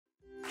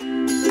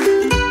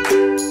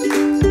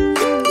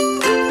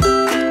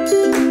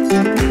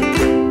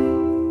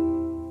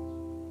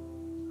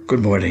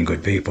Good morning,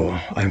 good people.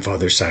 I'm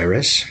Father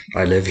Cyrus.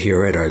 I live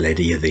here at Our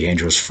Lady of the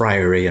Angels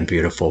Friary in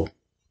beautiful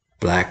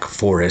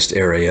Blackforest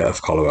area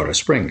of Colorado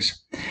Springs.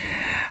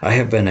 I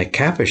have been a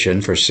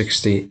Capuchin for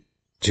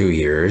 62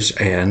 years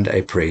and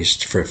a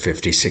priest for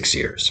 56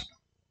 years.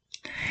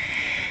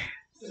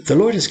 The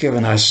Lord has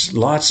given us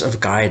lots of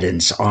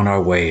guidance on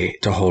our way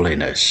to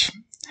holiness.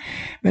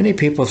 Many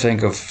people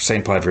think of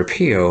St. Padre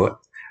Pio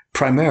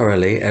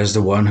primarily as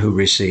the one who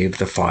received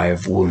the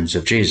 5 wounds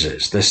of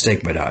Jesus, the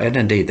stigmata, and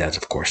indeed that's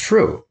of course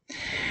true.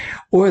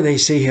 Or they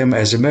see him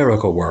as a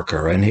miracle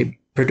worker, and he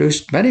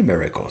produced many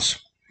miracles.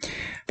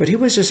 But he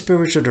was a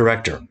spiritual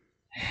director,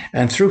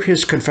 and through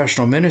his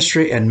confessional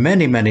ministry and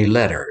many, many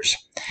letters,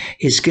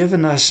 he's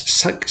given us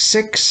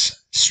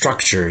 6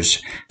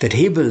 structures that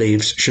he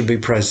believes should be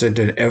present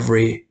in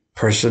every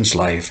person's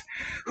life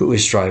who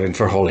is striving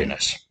for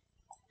holiness.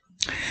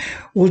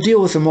 We'll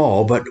deal with them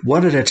all, but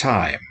one at a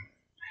time.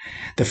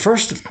 The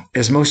first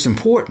is most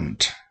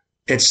important.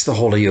 It's the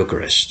Holy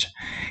Eucharist.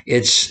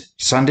 It's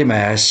Sunday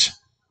Mass,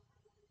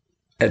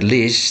 at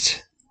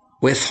least,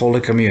 with Holy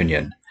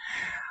Communion,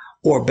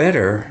 or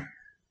better,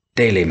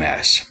 daily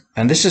Mass.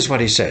 And this is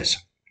what he says.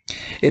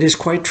 It is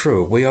quite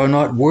true. We are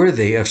not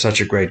worthy of such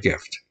a great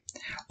gift.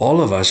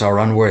 All of us are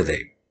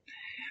unworthy.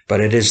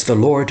 But it is the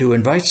Lord who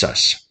invites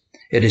us.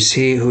 It is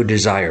he who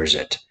desires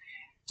it.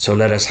 So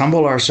let us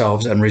humble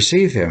ourselves and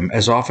receive him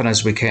as often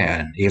as we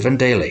can, even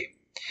daily,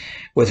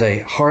 with a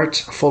heart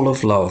full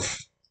of love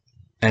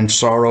and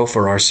sorrow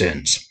for our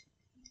sins.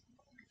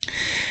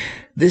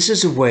 This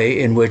is a way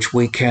in which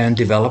we can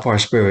develop our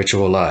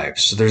spiritual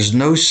lives. There's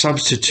no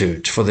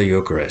substitute for the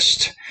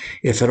Eucharist.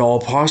 If at all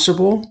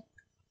possible,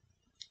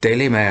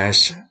 daily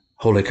Mass,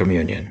 Holy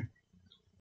Communion.